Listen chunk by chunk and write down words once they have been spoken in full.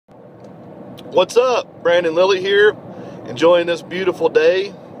What's up? Brandon Lilly here, enjoying this beautiful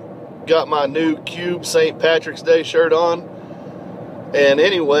day. Got my new Cube St. Patrick's Day shirt on. And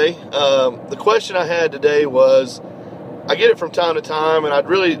anyway, the question I had today was, I get it from time to time, and I'd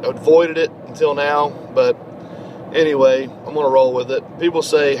really avoided it until now, but anyway, I'm going to roll with it. People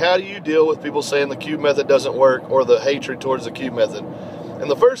say, how do you deal with people saying the Cube method doesn't work, or the hatred towards the Cube method?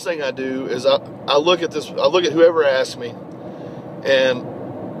 And the first thing I do is I look at whoever asks me, and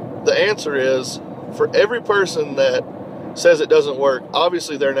the answer is, for every person that says it doesn't work,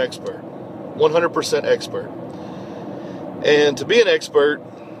 obviously they're an expert, 100% expert. And to be an expert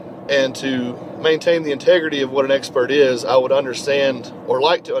and to maintain the integrity of what an expert is, I would understand, or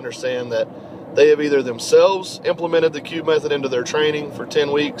like to understand, that they have either themselves implemented the Cube method into their training for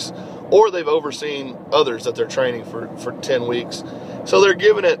 10 weeks, or they've overseen others that they're training for 10 weeks. So they're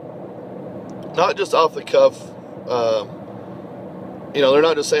giving it not just off the cuff. They're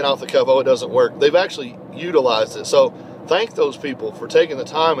not just saying off the cuff, oh, it doesn't work. They've actually utilized it. So thank those people for taking the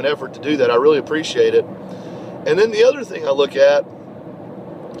time and effort to do that. I really appreciate it. And then the other thing I look at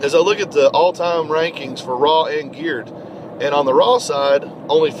is I look at the all-time rankings for raw and geared. And on the raw side,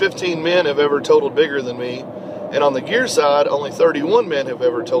 only 15 men have ever totaled bigger than me. And on the gear side, only 31 men have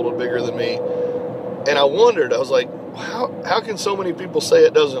ever totaled bigger than me. And I wondered, I was like, how can so many people say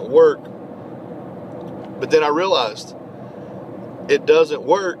it doesn't work? But then I realized it doesn't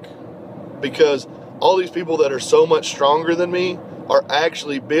work because all these people that are so much stronger than me are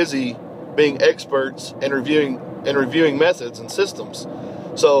actually busy being experts and reviewing methods and systems.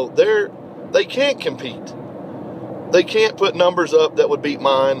 So they can't compete. They can't put numbers up that would beat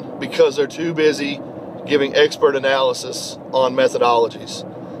mine because they're too busy giving expert analysis on methodologies.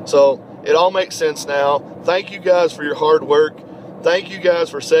 So it all makes sense now. Thank you guys for your hard work. Thank you guys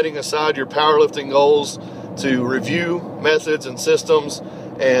for setting aside your powerlifting goals to review methods and systems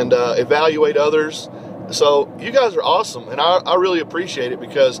and evaluate others. So you guys are awesome, and I really appreciate it,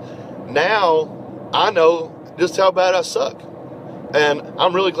 because now I know just how bad I suck. And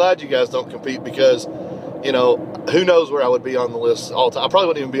I'm really glad you guys don't compete, because, who knows where I would be on the list all the time. I probably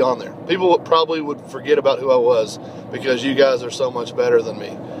wouldn't even be on there. People probably would forget about who I was, because you guys are so much better than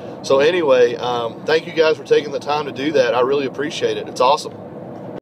me. So anyway, thank you guys for taking the time to do that. I really appreciate it. It's awesome.